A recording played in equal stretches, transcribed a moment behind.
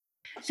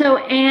So,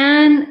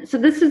 Anne, so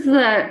this is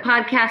the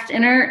podcast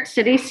Inner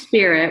City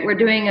Spirit. We're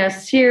doing a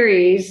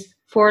series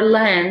for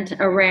Lent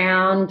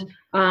around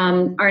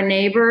our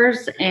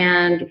neighbors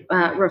and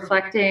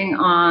reflecting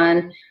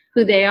on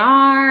who they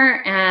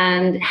are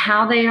and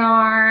how they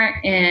are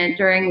and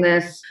during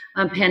this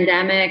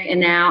pandemic and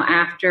now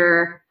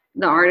after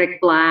the Arctic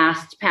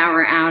blast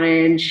power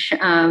outage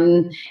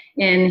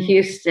in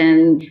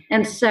Houston.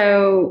 And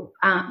so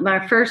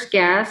my first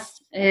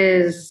guest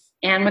is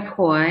Anne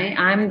McCoy.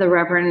 I'm the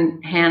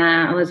Reverend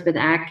Hannah Elizabeth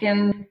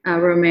Atkin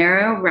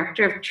Romero,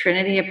 rector of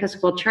Trinity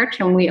Episcopal Church,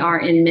 and we are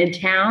in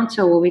Midtown.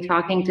 So we'll be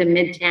talking to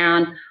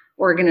Midtown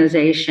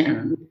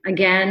organization.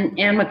 Again,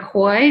 Anne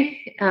McCoy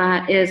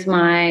is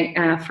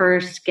my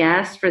first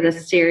guest for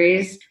this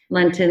series,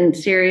 Lenten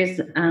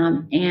series,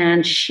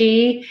 and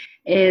she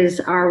is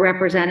our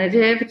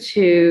representative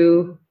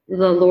to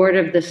the Lord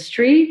of the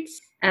Streets,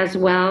 as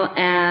well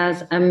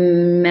as a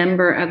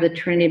member of the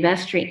Trinity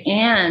Vestry.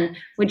 Anne,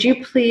 would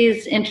you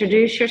please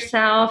introduce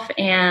yourself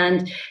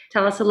and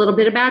tell us a little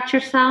bit about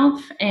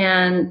yourself?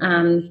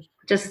 And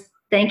just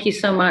thank you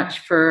so much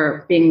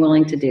for being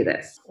willing to do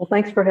this. Well,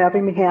 thanks for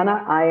having me,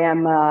 Hannah. I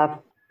am a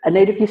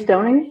native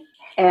Houstonian,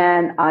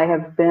 and I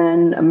have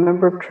been a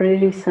member of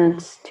Trinity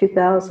since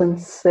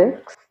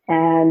 2006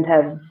 and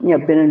have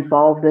been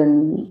involved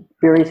in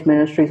various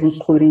ministries,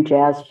 including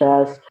Jazz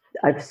Fest.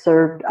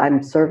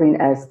 I'm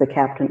serving as the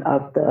captain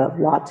of the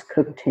Lots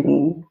Cook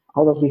team,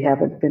 although we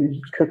haven't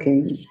been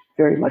cooking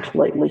very much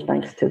lately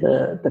thanks to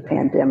the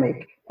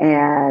pandemic.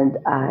 And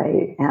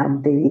I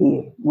am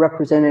the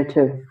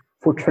representative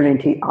for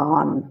Trinity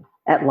on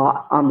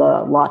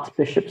the Lots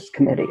Bishops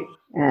Committee.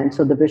 And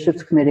so the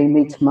Bishops Committee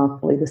meets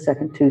monthly, the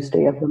second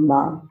Tuesday of the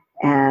month.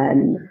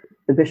 And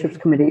the Bishops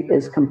Committee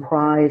is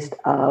comprised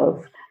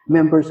of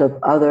members of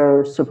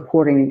other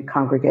supporting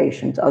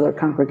congregations, other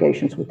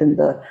congregations within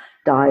the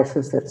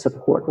diocese that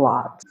support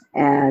Lots.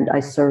 And I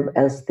serve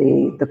as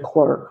the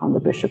clerk on the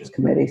Bishops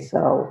Committee,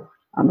 so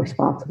I'm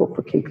responsible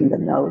for keeping the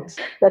notes.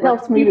 That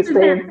helps me to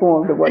stay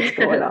informed of what's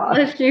going on.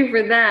 Bless you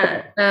for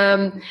that.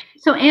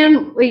 So,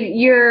 Anne,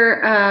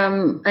 you're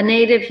a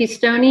native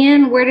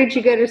Houstonian. Where did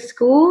you go to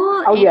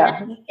school? Oh,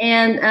 yeah.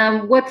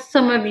 And what's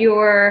some of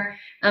your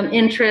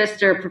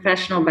interest or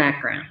professional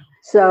background?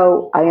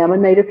 So, I am a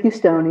native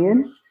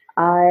Houstonian.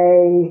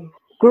 I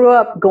grew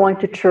up going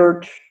to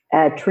church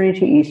at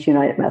Trinity East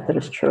United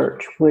Methodist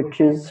Church,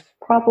 which is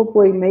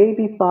probably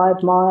maybe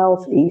 5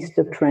 miles east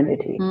of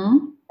Trinity.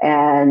 Mm-hmm.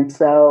 And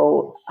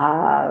so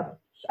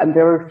I'm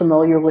very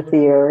familiar with the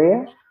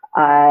area.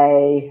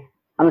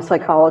 I'm a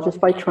psychologist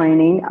by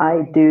training.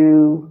 I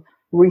do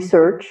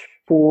research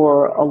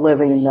for a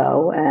living,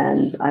 though,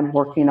 and I'm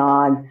working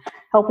on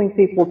helping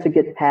people to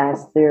get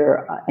past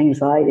their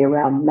anxiety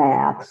around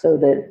math so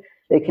that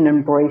they can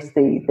embrace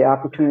the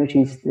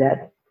opportunities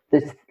that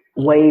this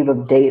wave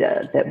of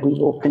data that we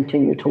will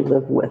continue to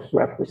live with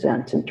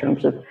represents in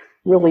terms of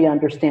really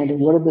understanding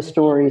what are the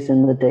stories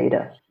in the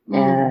data.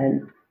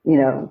 And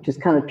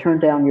just kind of turn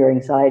down your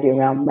anxiety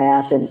around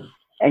math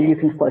and you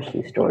can flesh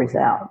these stories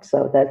out.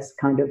 So that's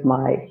kind of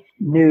my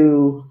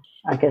new,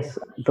 I guess,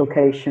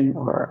 vocation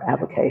or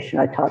avocation.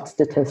 I taught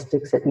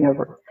statistics at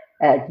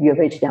U of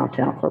H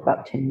downtown for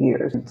about 10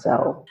 years. And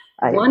so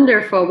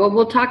Wonderful. Well,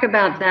 we'll talk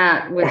about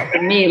that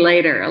with me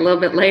later, a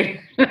little bit later.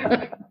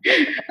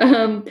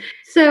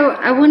 So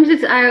I want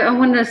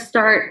to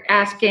start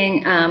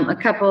asking a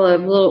couple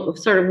of little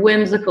sort of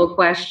whimsical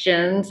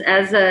questions.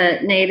 As a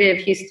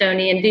native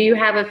Houstonian, do you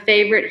have a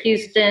favorite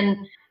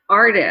Houston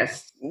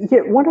artist?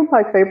 Yeah, one of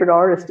my favorite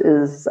artists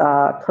is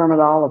Kermit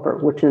Oliver,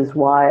 which is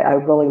why I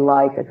really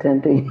like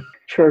attending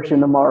church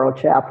in the Morrow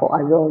Chapel. I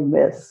really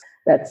miss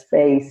that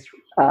space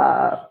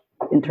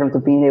in terms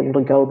of being able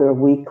to go there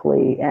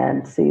weekly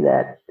and see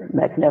that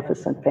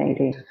magnificent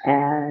painting.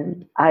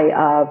 And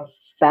I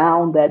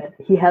found that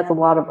he has a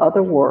lot of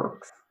other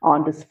works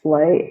on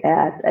display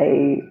at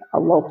a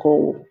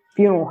local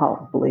funeral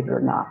home, believe it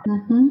or not.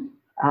 Mm-hmm.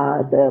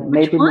 The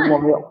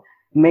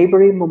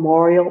Mabry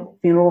Memorial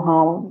Funeral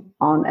Home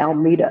on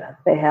Alameda.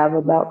 They have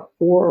about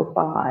 4 or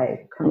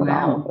 5 Kermit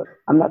Oliver.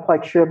 I'm not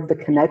quite sure of the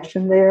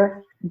connection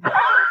there.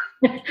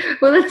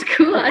 Well, that's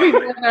cool. I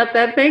didn't know about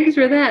that. Thanks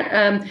for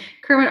that.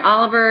 Kermit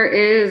Oliver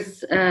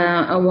is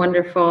a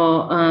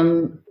wonderful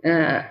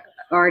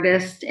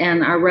artist,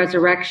 and Our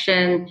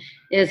Resurrection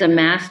is a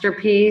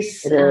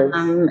masterpiece. It is.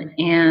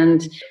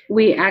 And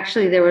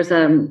there was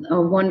a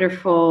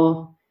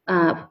wonderful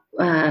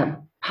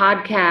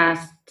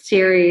podcast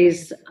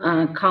series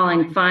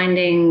calling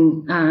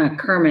Finding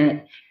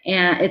Kermit.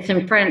 And it's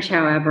in French,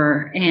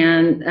 however,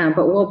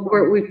 but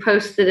we've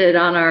posted it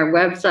on our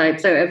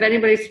website. So if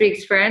anybody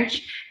speaks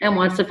French and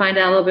wants to find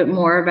out a little bit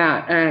more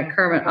about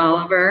Kermit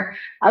Oliver.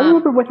 I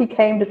remember when he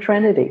came to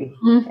Trinity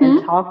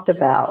and talked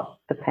about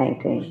the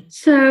painting.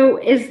 So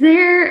is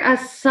there a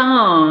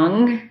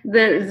song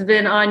that has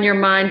been on your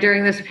mind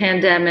during this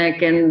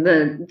pandemic and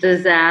the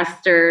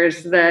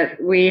disasters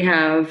that we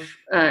have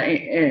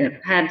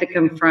had to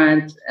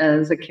confront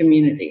as a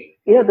community?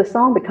 The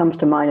song that comes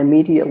to mind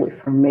immediately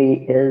for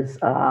me is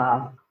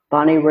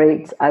Bonnie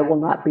Raitt's "I Will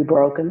Not Be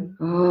Broken."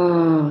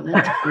 Oh,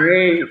 that's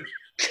great.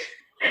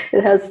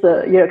 It has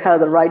the kind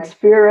of the right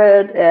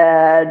spirit,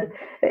 and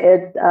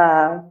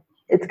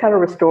it's kind of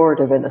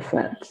restorative in a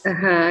sense.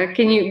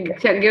 Can you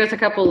give us a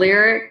couple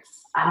lyrics?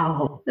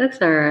 Oh,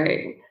 that's all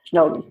right.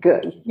 No,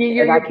 good.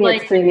 You're I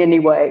can't sing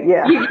anyway.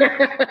 Yeah,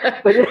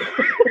 but it's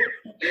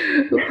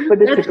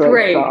that's a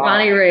great song.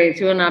 Bonnie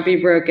Raitt, "Will Not Be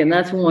Broken."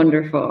 That's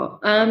wonderful.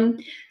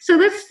 So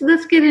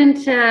let's get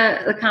into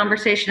the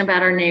conversation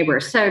about our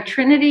neighbors. So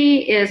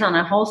Trinity is on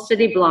a whole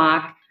city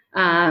block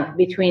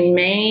between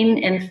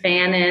Main and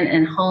Fannin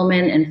and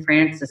Holman and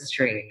Francis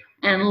Street.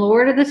 And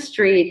Lord of the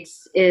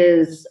Streets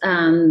is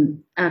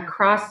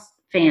across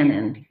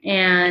Fannin.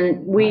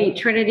 And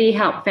Trinity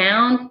helped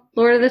found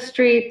Lord of the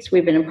Streets.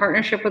 We've been in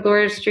partnership with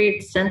Lord of the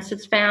Streets since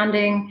its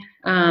founding.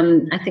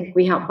 I think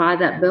we helped buy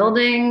that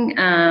building.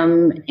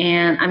 And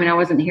I mean, I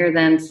wasn't here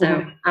then,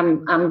 so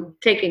I'm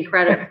taking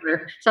credit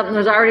for something that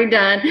was already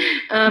done,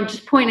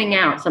 just pointing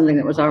out something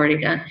that was already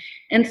done.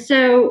 And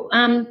so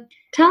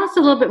tell us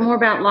a little bit more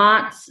about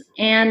lots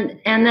and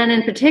then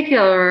in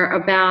particular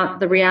about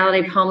the reality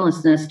of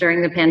homelessness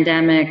during the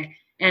pandemic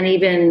and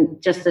even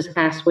just this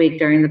past week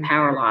during the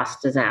power loss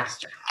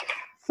disaster.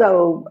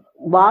 So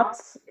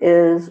Lots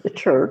is a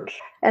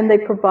church, and they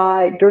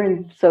provide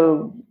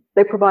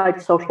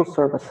social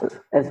services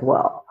as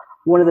well.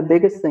 One of the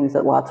biggest things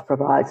that Lots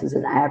provides is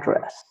an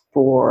address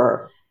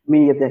for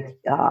many of the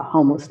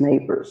homeless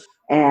neighbors.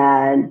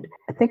 And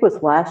I think it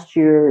was last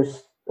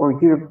year's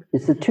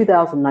it's the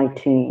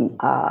 2019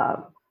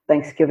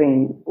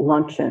 Thanksgiving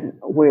luncheon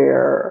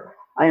where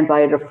I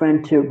invited a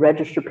friend to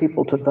register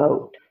people to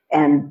vote.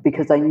 And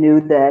because I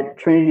knew that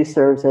Trinity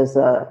serves as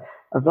a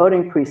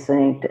voting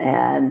precinct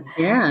and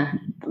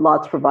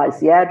Lots provides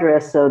the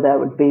address, so that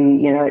would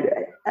be,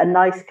 a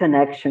nice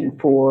connection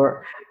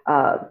for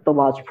the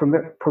Lots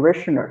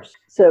parishioners.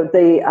 So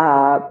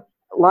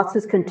Lots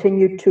has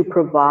continued to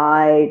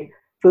provide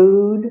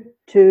food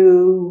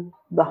to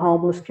the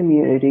homeless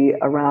community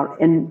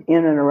in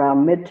and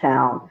around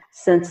Midtown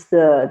since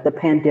the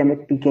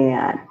pandemic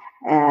began.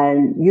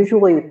 And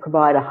usually they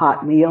provide a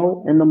hot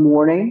meal in the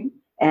morning.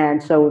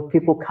 And so if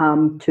people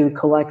come to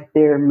collect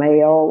their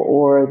mail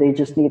or they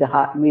just need a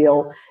hot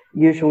meal,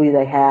 usually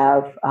they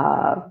have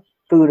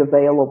food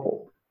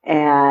available.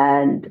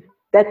 And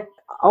that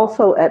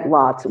also at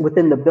Lots,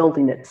 within the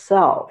building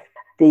itself,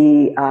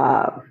 the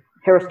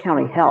Harris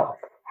County Health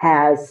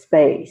has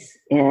space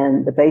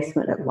in the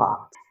basement at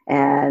Lots,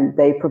 and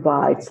they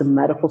provide some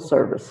medical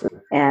services.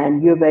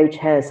 And U of H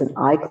has an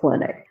eye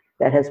clinic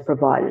that has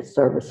provided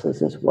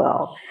services as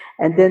well.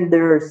 And then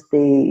there's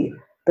the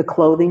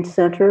clothing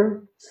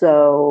center.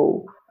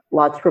 So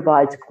Lots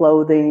provides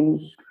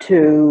clothing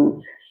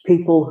to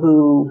people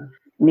who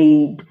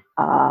need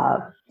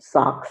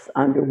socks,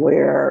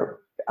 underwear,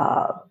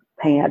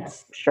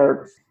 pants,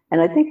 shirts,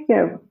 and I think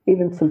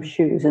even some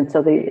shoes. And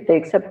so they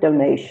accept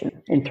donation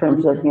in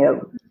terms of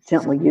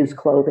gently used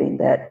clothing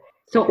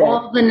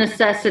all the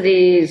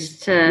necessities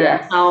to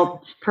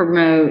help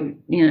promote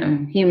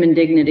human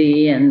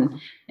dignity and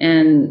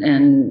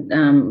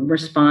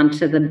respond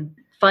to the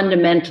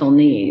fundamental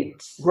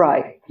needs.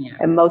 Right. Yeah.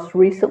 And most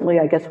recently,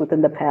 I guess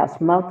within the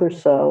past month or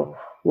so,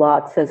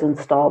 Lots has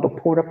installed a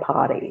porta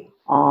potty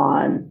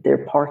on their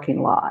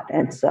parking lot.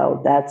 And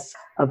so that's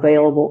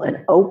available and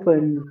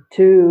open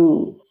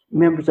to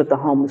members of the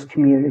homeless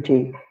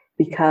community,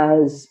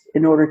 because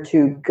in order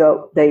to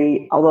go,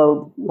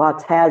 although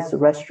Lots has the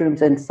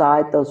restrooms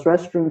inside, those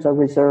restrooms are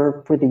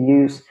reserved for the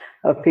use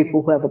of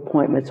people who have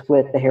appointments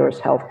with the Harris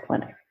Health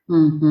Clinic.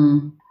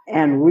 Mm-hmm.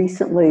 And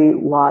recently,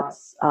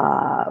 Lots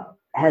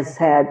has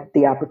had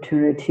the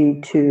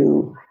opportunity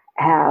to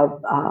have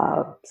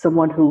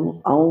someone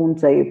who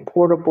owns a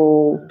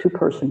portable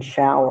 2-person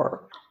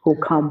shower who'll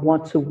come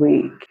once a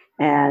week.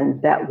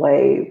 And that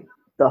way,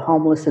 the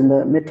homeless in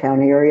the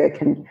Midtown area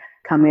can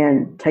come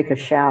in, take a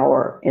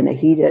shower in a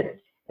heated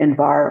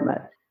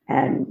environment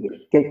and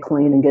get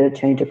clean and get a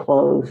change of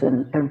clothes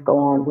and go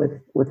on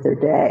with their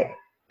day.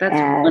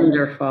 That's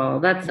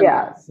wonderful.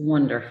 That's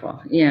wonderful.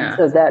 Yeah.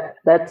 So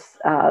that's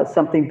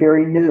something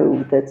very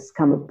new that's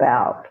come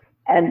about.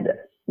 And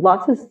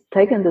Lots has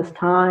taken this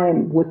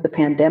time with the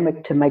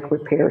pandemic to make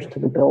repairs to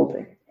the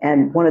building.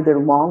 And one of their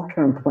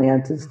long-term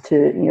plans is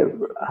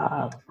to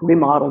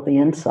remodel the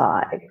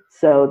inside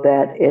so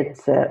that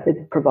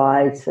it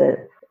provides a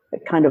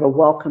kind of a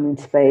welcoming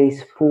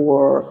space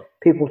for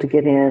people to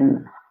get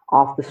in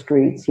off the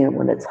streets,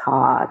 when it's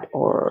hot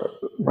or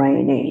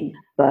raining,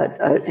 but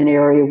an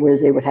area where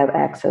they would have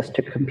access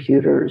to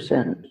computers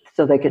and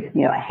so they could,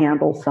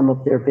 handle some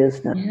of their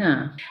business.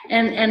 Yeah.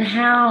 And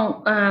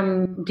how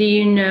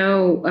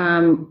do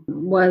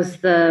was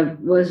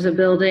the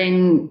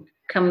building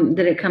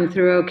did it come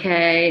through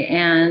okay?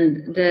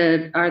 And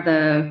are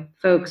the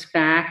folks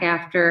back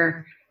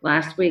after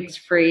last week's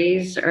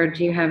freeze, or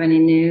do you have any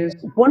news?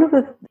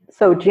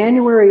 So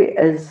January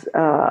is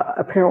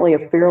apparently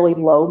a fairly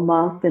low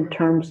month in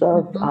terms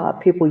of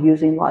people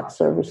using Lots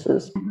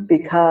services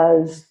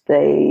because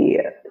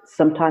they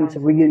sometimes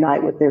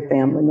reunite with their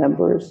family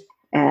members,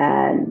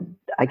 and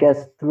I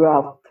guess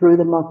through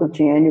the month of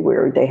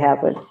January, they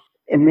haven't,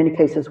 in many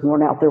cases,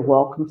 worn out their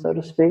welcome, so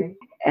to speak.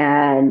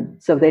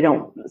 And so they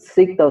don't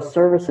seek those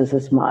services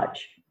as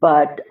much.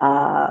 But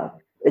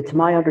it's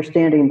my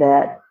understanding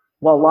that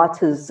while Lots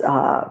has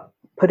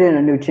put in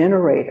a new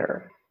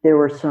generator, there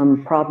were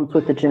some problems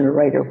with the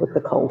generator with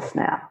the cold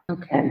snap.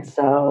 Okay. And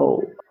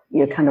so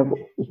kind of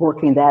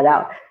working that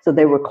out. So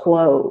they were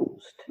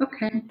closed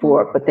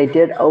for it, but they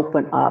did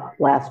open up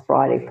last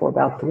Friday for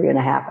about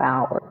 3.5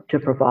 hours to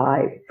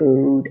provide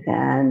food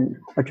and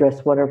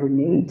address whatever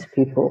needs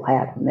people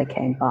had when they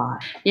came by.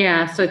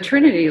 Yeah, so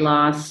Trinity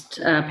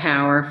lost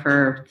power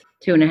for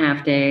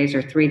 2.5 days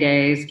or 3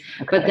 days,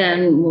 but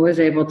then was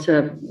able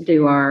to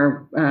do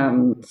our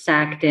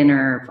SAC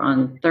dinner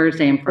on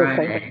Thursday and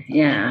Friday. Okay.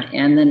 Yeah,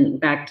 and then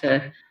back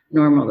to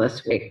normal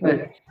this week.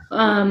 But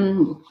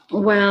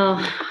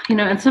well,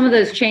 and some of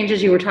those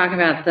changes you were talking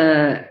about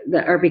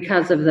are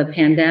because of the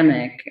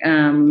pandemic,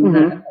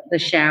 the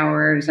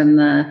showers and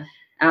the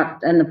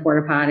out and the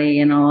porta potty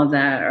and all of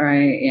that,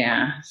 right?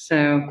 Yeah.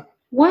 So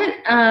what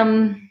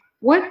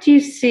do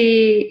you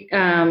see?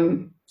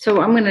 So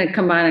I'm going to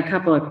combine a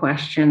couple of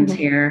questions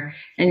here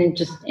and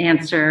just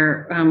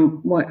answer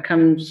what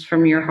comes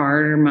from your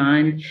heart or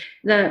mind.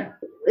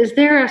 Is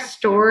there a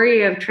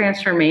story of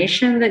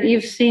transformation that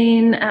you've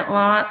seen at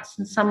Lots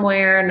in some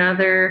way or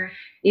another,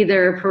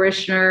 either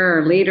parishioner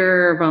or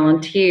leader or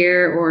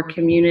volunteer or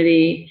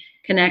community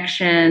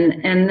connection?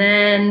 And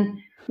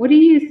then what do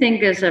you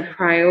think is a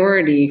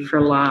priority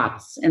for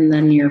Lots in the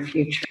near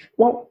future?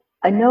 Well,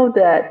 I know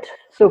that,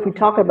 so if we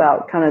talk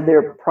about kind of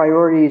their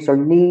priorities or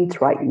needs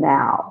right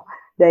now,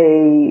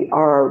 they'd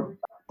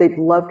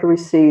love to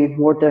receive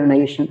more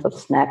donations of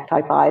snack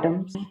type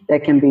items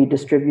that can be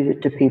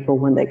distributed to people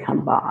when they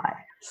come by.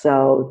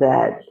 So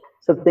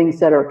things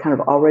that are kind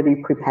of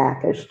already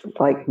prepackaged,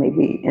 like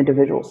maybe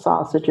individual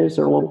sausages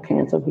or little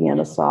cans of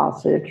Vienna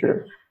sausage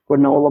or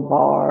granola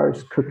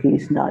bars,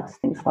 cookies, nuts,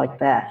 things like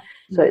that.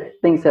 So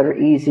things that are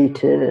easy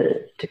to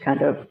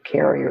kind of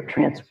carry or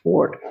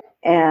transport.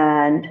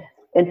 And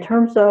in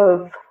terms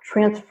of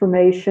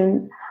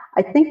transformation,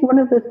 I think one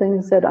of the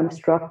things that I'm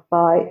struck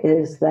by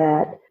is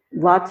that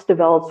Lots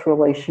develops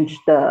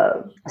relationships,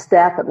 the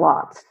staff at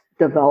Lots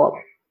develop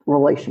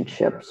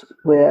relationships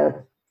with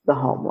the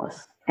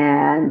homeless.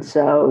 And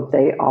so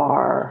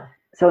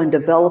in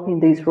developing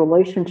these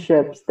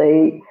relationships,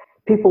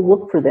 people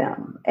look for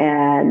them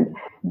and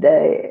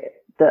they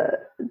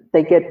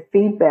get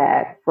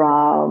feedback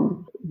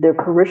from their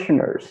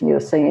parishioners,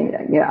 saying,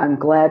 I'm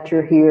glad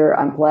you're here.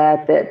 I'm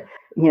glad that,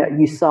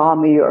 you saw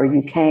me or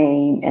you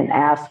came and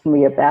asked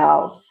me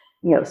about,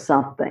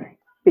 something.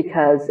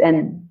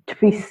 And to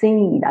be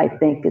seen, I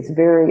think, is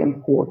very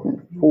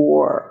important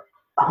for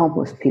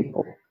homeless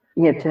people.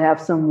 To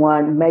have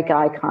someone make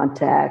eye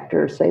contact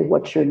or say,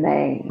 what's your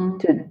name?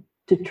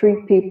 To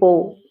treat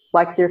people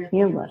like they're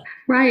human.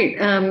 Right.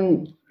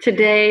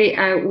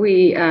 Today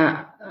we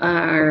are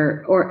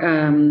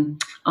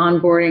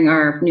onboarding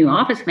our new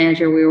office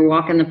manager. We were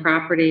walking the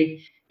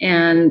property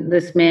and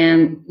this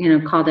man,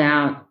 called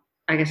out,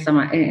 I guess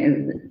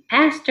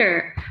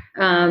pastor.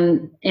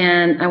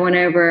 And I went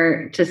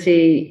over to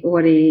see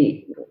what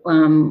he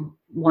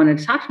wanted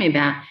to talk to me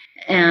about.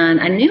 And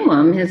I knew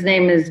him. His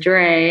name is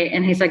Dre.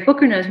 And he's like,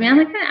 Booker knows me. I'm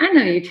like, I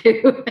know you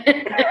too.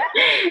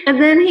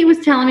 And then he was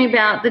telling me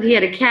about that he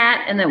had a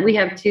cat and that we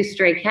have 2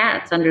 stray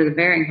cats under the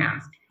bearing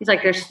house. He's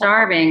like, they're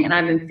starving and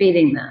I've been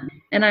feeding them.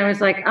 And I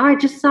was like, oh, I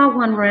just saw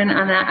one run.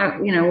 And I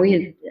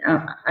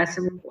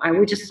said,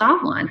 we just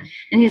saw one.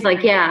 And he's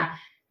like, yeah,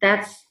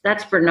 that's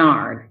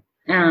Bernard.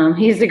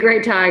 He's the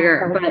gray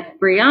tiger, but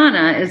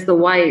Brianna is the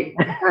white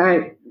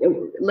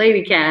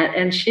lady cat,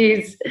 and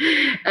she's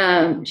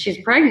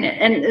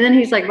pregnant. And then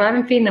he's like, well, I've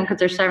been feeding them because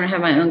they're starving to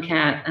have my own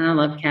cat, and I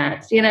love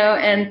cats,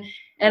 And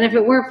if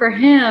it weren't for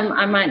him,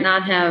 I might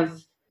not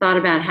have thought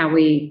about I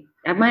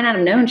might not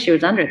have known she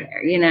was under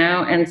there,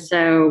 And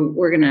so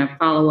we're gonna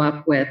follow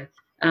up with,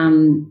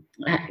 trying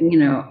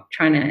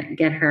to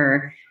get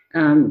her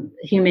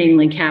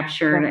humanely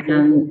captured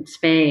and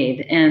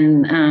spayed.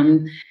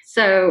 And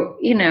so,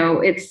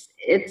 it's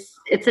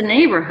a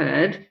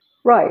neighborhood.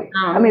 Right.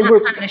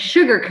 We're not trying to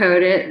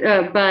sugarcoat it,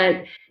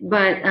 but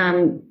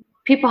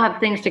people have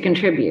things to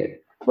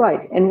contribute.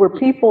 Right. And we're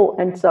people.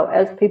 And so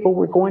as people,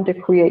 we're going to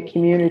create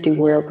community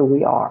wherever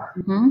we are.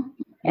 Mm-hmm.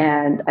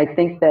 And I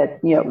think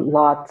that,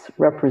 Lots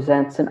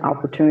represents an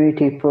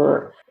opportunity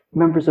for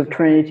members of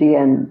Trinity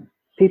and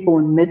people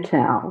in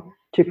Midtown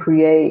to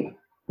create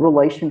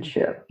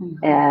relationship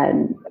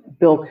and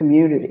build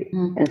community.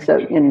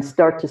 And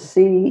start to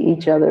see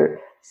each other,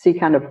 see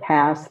kind of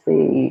past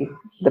the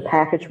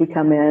package we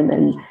come in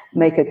and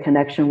make a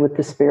connection with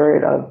the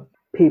spirit of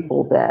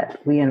people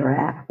that we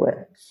interact with.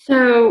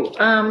 So,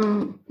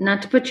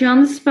 not to put you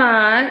on the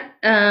spot,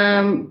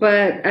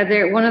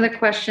 but one of the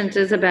questions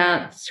is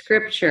about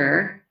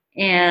scripture.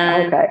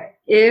 And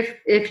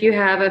if you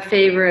have a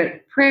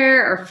favorite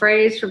prayer or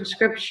phrase from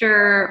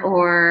scripture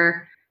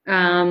or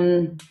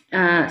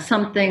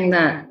something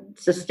that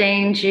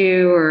sustains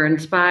you or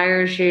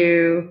inspires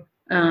you,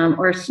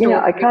 or story.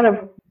 I kind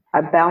of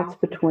I bounce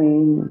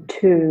between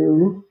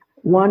two.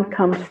 One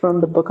comes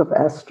from the book of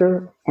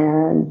Esther,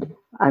 and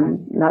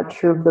I'm not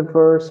sure of the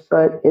verse,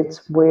 but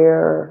it's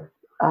where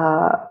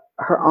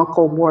her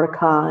uncle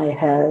Mordecai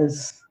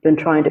has been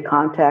trying to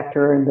contact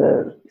her, and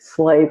the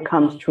slave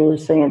comes to her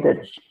saying that,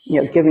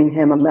 giving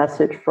him a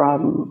message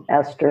from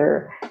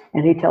Esther,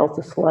 and he tells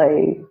the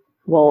slave,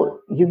 well,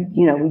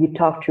 when you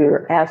talk to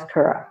her, ask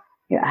her,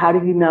 how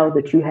do you know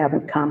that you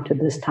haven't come to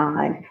this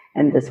time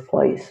and this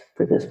place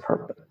for this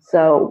purpose?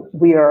 So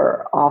we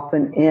are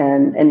often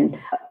and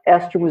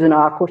Esther was in an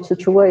awkward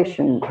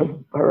situation.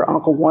 Her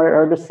uncle wanted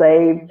her to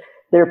save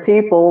their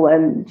people,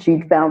 and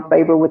she found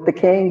favor with the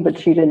king, but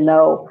she didn't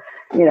know,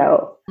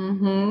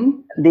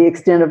 the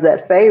extent of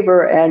that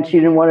favor, and she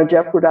didn't want to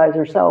jeopardize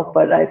herself.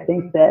 But I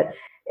think that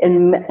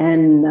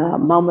in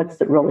moments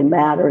that really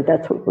matter,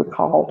 that's what we're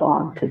called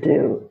on to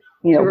do.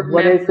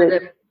 What is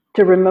it?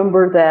 To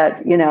remember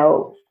that,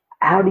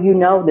 how do you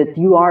know that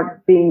you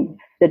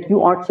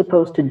aren't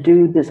supposed to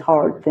do this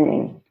hard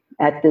thing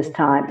at this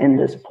time in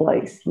this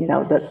place?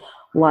 That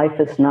life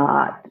is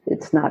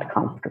it's not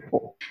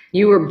comfortable.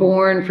 You were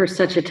born for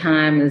such a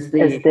time as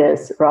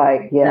this,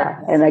 right? Yeah.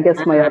 And I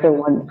guess my other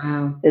one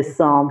is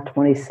Psalm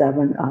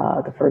 27,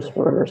 the first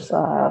verse.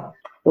 The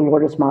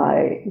Lord is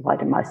my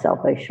light and my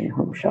salvation.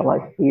 Whom shall I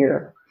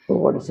fear? The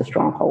Lord is the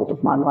stronghold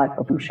of my life.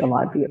 Of whom shall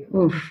I be afraid?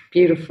 Oof,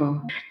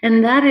 beautiful.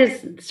 And that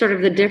is sort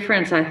of the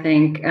difference, I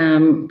think,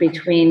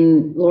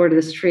 between Lord of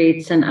the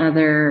Streets and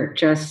other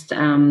just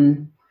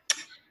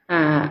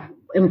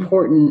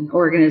important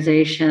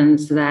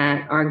organizations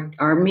that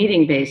are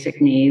meeting basic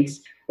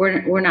needs.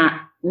 We're not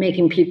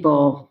making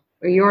people,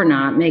 or you're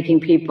not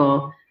making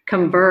people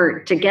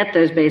convert to get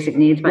those basic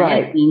needs by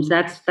any means.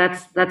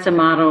 That's a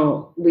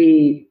model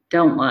we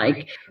don't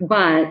like.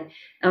 But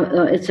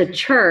it's a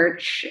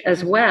church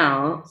as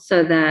well,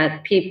 so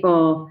that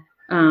people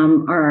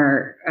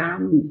are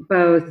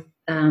both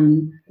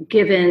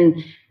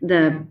given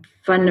the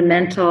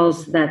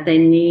fundamentals that they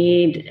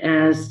need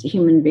as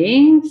human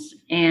beings,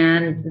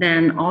 and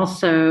then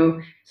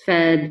also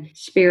fed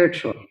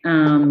spiritually.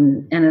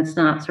 And it's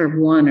not sort of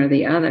one or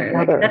the other.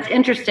 That's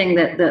interesting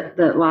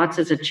that Lots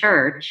is a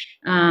church.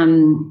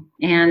 And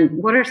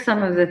what are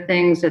some of the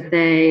things that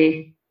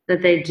they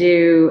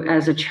do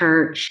as a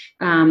church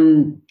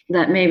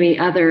that maybe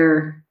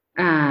other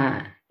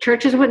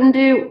churches wouldn't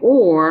do,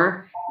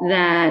 or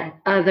that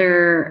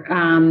other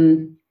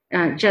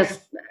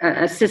just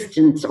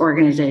assistance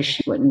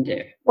organization wouldn't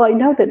do? Well, I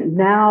know that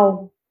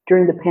now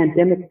during the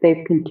pandemic,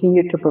 they've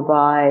continued to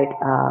provide,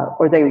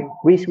 or they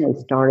recently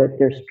started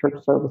their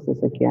church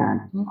services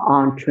again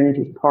on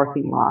Trinity's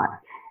parking lot.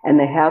 And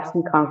they have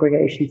some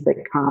congregations that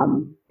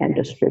come and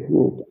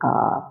distribute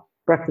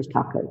breakfast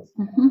tacos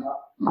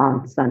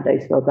on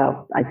Sunday. So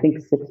about, I think,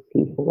 6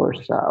 people or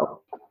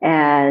so.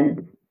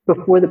 And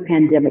before the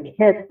pandemic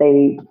hit,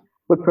 they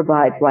would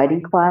provide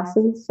writing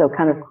classes, so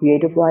kind of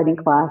creative writing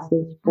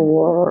classes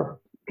for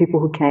people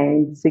who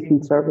came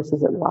seeking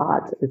services at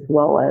Lots, as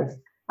well as,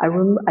 I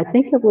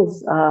think it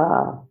was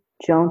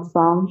Joan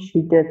Song.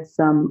 She did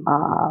some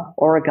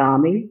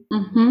origami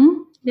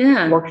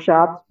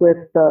workshops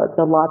with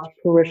the Lots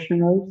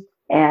parishioners.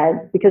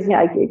 And because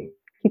I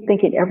keep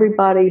thinking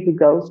everybody who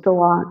goes to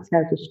Lots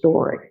has a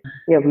story.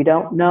 We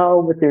don't know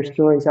what their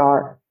stories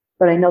are,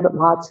 but I know that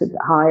Lots had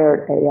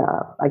hired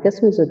I guess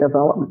it was a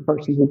development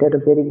person who did a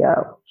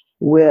video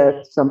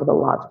with some of the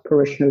Lots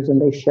parishioners, and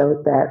they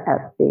showed that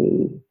at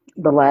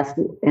the last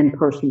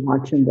in-person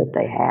luncheon that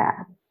they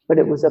had. But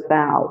it was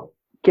about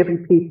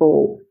giving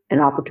people an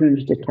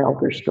opportunity to tell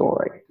their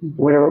story,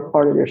 whatever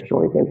part of their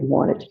story they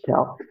wanted to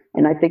tell.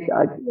 And I think,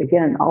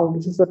 again, all of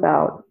this is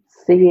about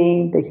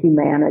seeing the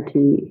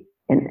humanity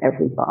in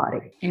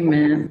everybody.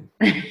 Amen.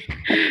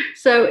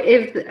 So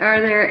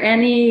are there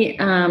any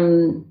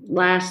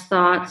last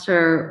thoughts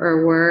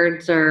or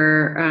words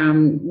or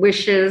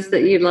wishes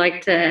that you'd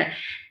like to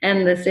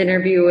end this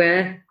interview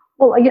with?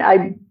 Well,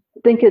 I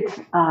think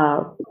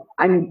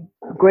I'm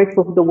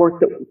grateful for the work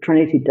that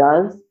Trinity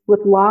does with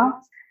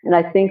Lots. And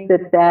I think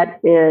that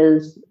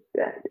is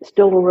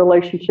still a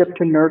relationship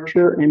to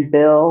nurture and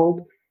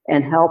build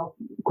and help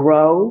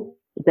grow.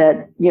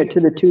 That, to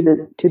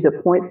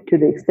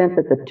the extent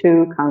that the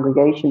two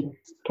congregations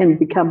can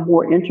become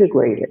more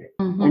integrated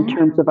in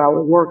terms of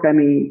our work. I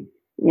mean,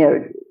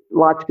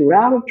 Lots grew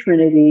out of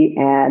Trinity,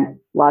 and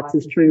Lots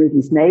is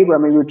Trinity's neighbor. I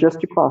mean, we're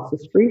just across the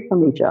street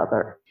from each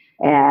other.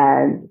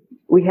 And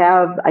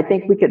I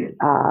think we could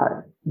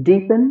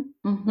deepen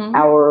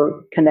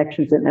our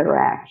connections and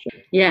interaction.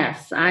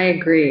 Yes, I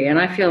agree. And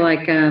I feel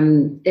like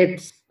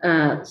it's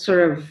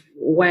sort of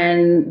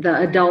when the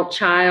adult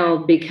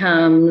child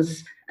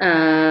becomes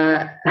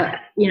friends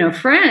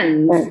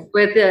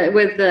with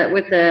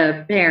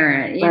the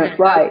parent,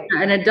 right?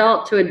 An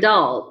adult to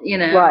adult,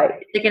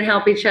 right? They can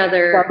help each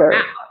other out,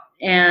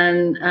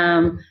 and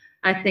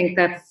I think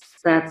that's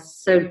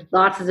so.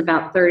 Lots is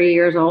about 30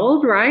 years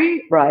old,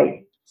 right?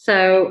 Right.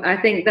 So I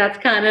think that's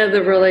kind of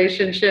the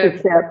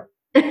relationship.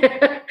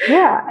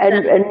 Yeah,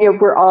 and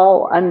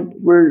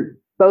we're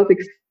both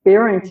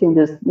experiencing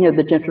this,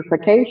 the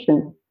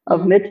gentrification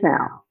of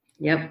Midtown.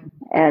 Yep.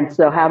 And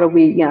so how do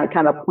we,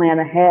 kind of plan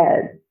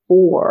ahead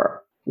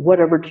for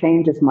whatever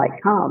changes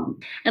might come?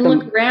 And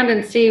look around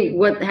and see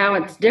how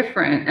it's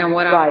different and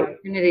what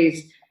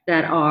opportunities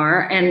that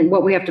are and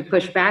what we have to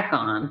push back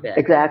on.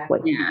 Exactly.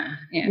 Yeah.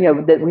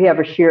 That we have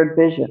a shared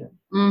vision.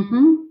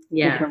 Mm-hmm.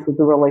 Yeah. In terms of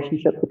the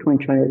relationship between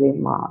Trinity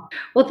and Mott.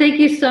 Well, thank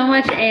you so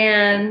much,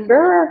 Anne.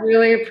 Sure.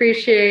 Really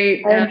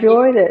appreciate I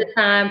enjoyed it. The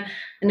time.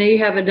 I know you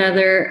have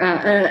another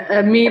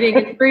a meeting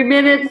in 3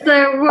 minutes,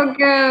 so we'll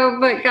go.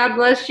 But God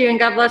bless you, and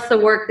God bless the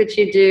work that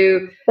you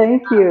do.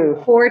 Thank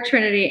you for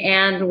Trinity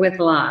and with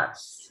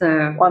Lots. So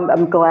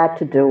I'm glad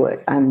to do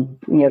it.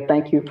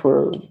 Thank you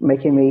for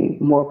making me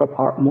more a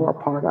part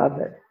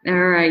of it. All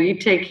right, you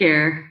take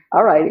care.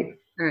 All righty.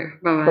 All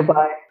right, bye-bye.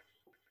 Bye-bye.